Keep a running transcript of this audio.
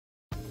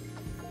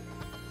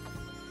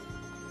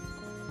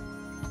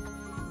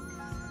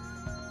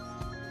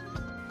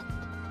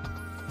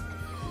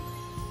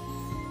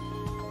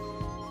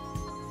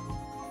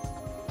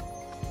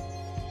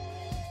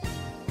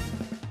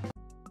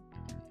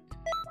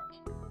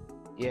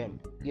Yeah,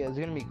 yeah, it's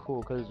gonna be cool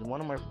because one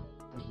of my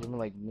friends have been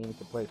like meaning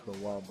to play for a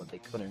while, but they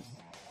couldn't.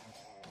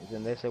 And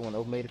then they said when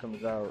Ultimatum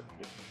comes out,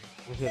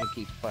 we're gonna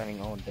keep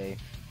fighting all day.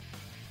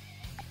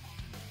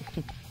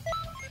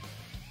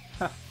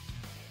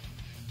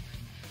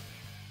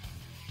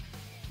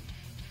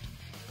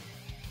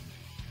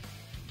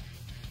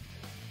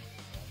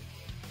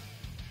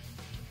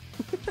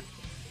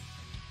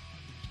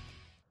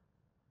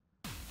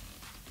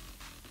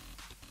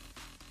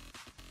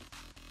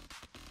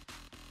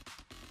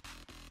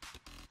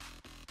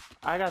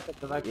 I got the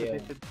deluxe Yeah.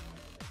 edition.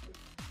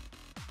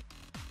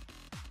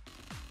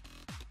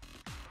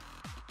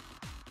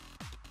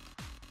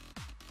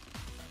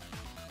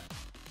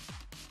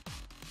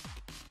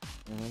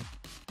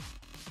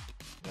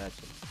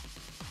 Gotcha.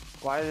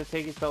 Why is it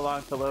taking so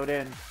long to load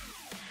in?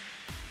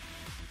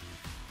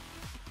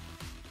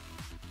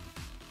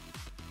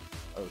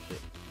 Oh shit.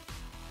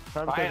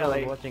 Probably because I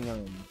Finally. was watching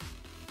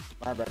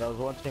my bad. I was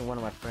watching one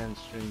of my friends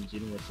stream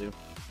Xenoverse 2.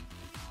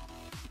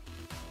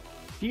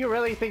 Do you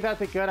really think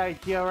that's a good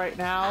idea right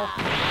now?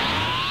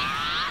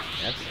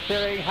 Yes.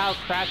 Considering how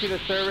crappy the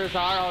servers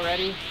are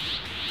already?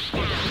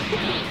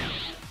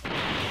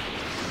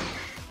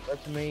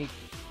 Let's make.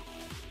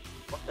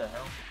 What the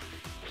hell?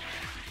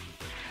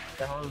 What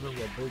the hell is it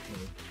with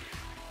Bookie?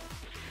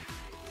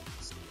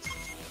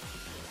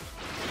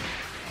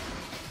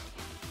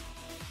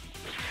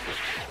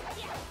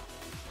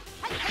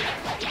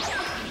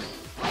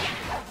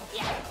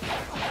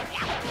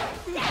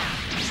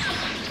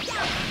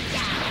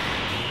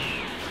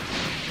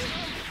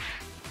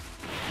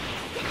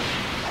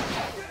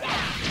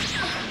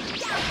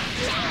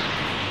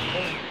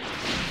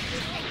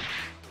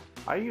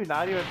 Are you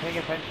not even paying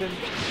attention?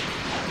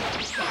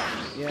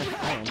 Yeah,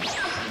 I am.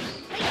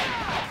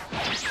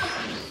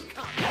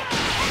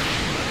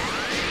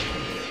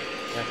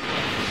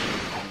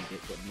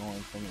 Get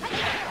annoying from it.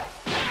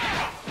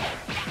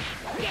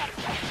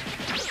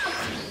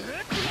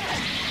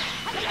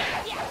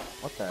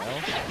 What the hell?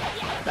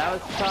 That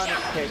was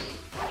Sonic Kick.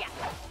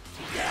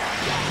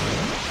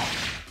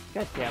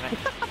 God damn it.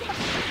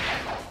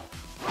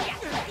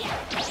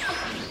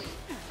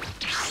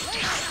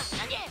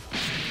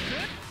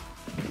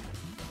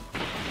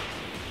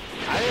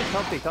 I just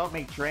hope they don't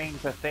make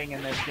drains a thing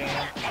in this game.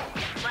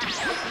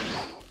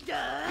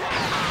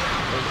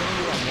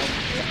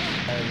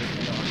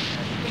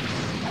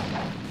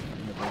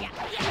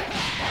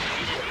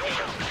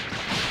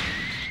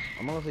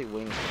 I'm honestly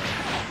waiting for that.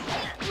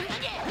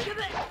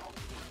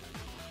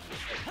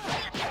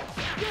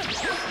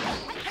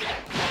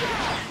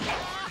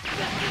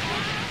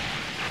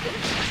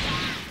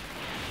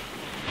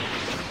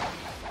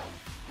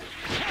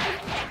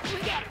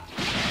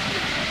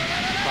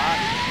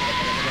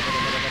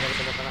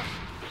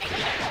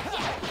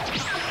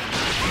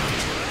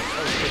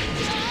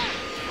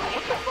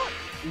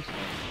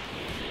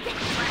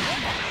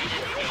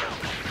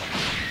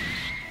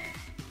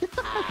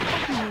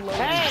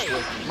 Hey!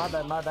 My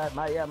bad,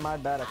 my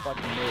bad, I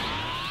fucking did.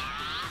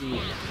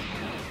 Jesus.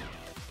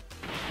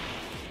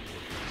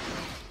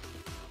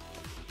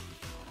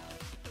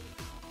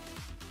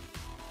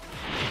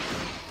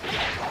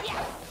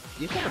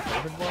 You should have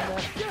perfect one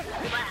that?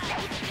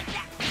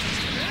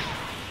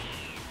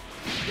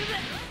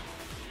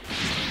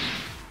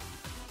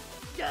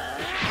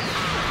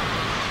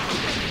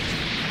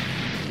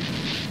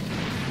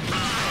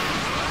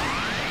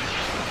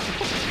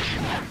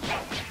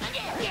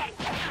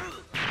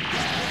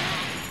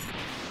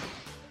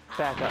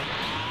 Back up.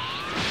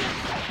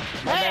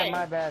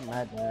 My bad.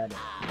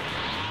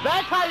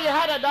 That's how you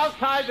had enough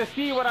time to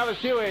see what I was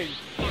doing.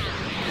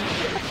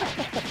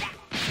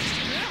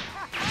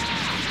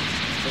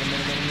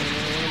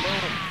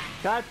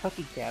 God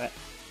fucking damn it.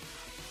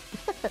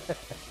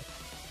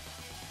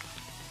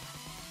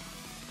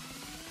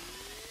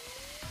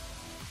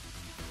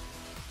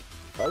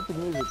 I like the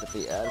music that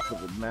they add for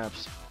the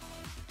maps.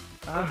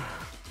 I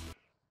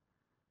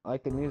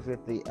like the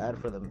music that they add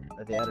for them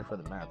that they added for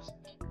the maps.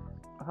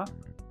 Uh-huh.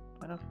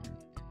 I know.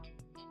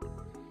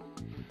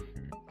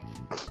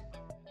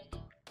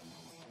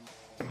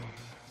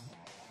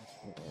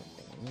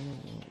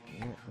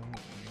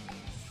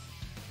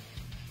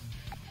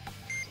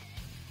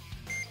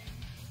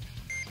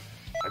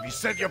 Have you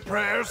said your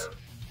prayers?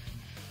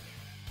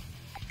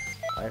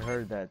 I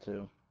heard that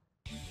too.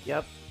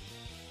 Yep.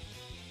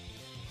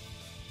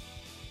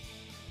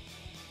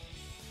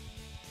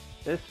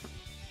 This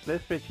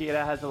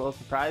Vegeta has a little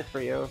surprise for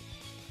you.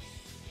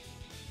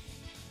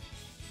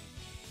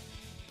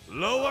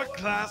 Lower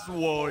class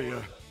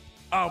warrior.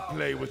 I'll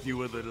play with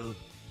you a little.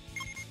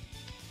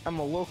 I'm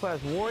a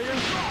low-class warrior?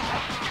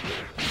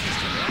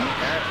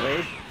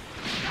 Apparently.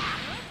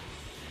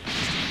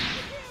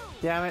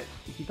 Damn it,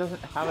 he doesn't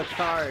have a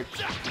charge.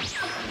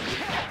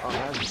 Oh,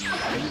 that's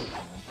beautiful.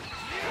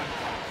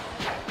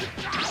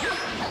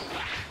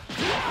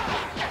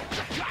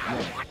 No,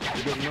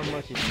 you get no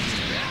mercy from me.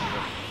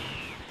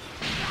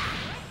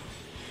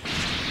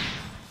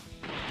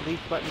 At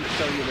least let me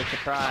show you the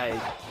surprise.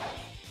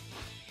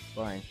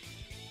 Fine.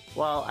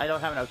 Well, I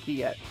don't have no key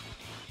yet.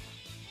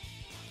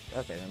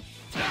 Okay then.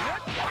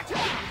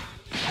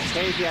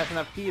 Okay, he has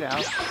enough ki now.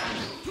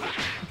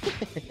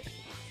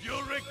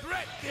 You'll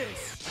regret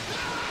this.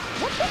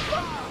 What the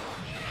fuck?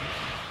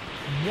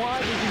 Why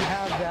did he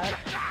have that?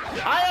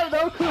 I have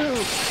no clue!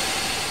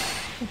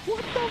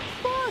 What the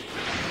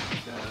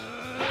fuck?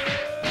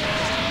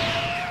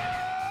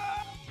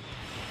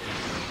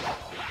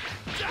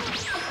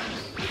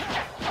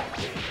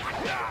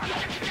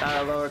 Not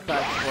a lower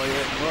class for you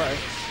anymore.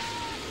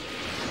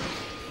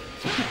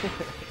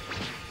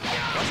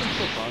 I'm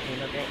still talking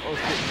that game. Oh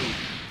shit, me.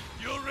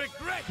 You'll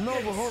regret No,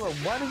 this. but hold on.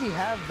 Why does he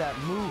have that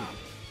move?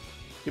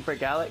 Super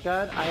Gallic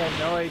Gun? I had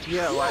no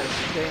idea why the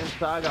same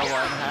Saga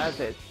one has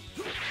it.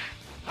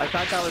 I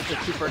thought that was the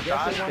Super I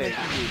guess God they thing.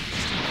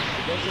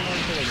 wanted to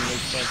like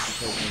make sense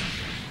because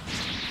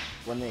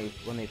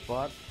when they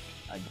fought,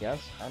 I guess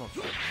I don't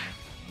know.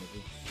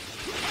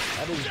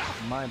 That is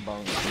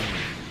mind-boggling.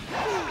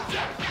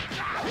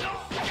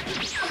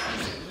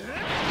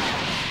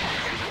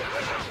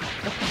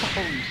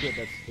 Holy shit,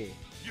 that's cool.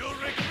 You'll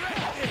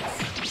regret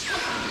this.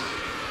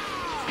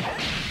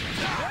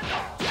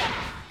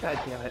 God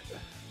damn it.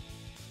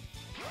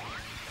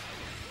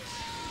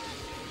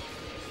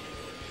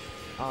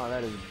 Oh,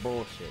 that is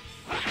bullshit.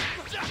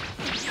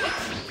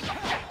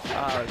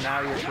 Oh,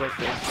 now you're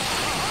glitching.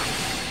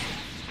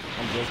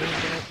 I'm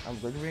glitching. I'm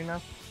glitching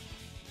now.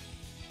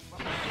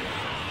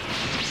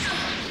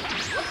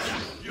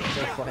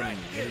 They're fighting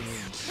me. What do you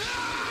mean?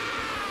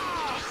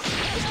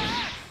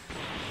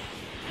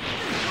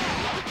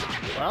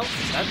 Well,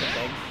 that's a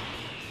thing.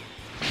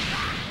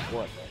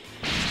 What?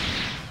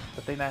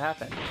 The thing that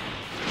happened.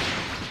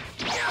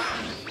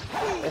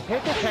 The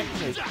hit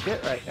detection is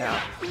shit right now.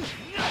 What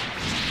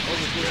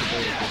was this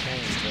for? The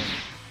same thing.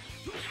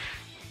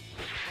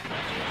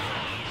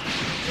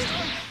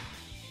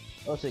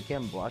 Oh, so you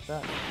can't block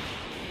that?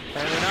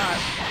 Apparently not.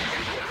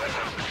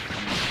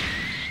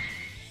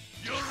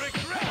 You'll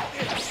regret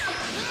this.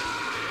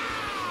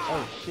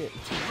 Oh shit.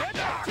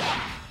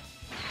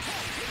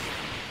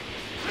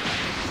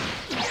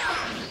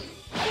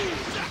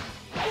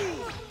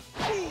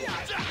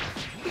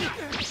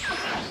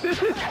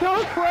 This is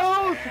so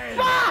close!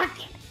 Fuck!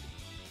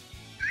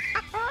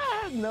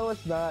 No,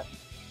 it's not.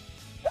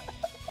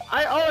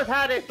 I always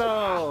had it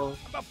though!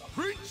 I'm a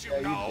prince, you Yeah,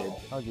 you know.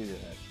 did. I'll give you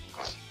that.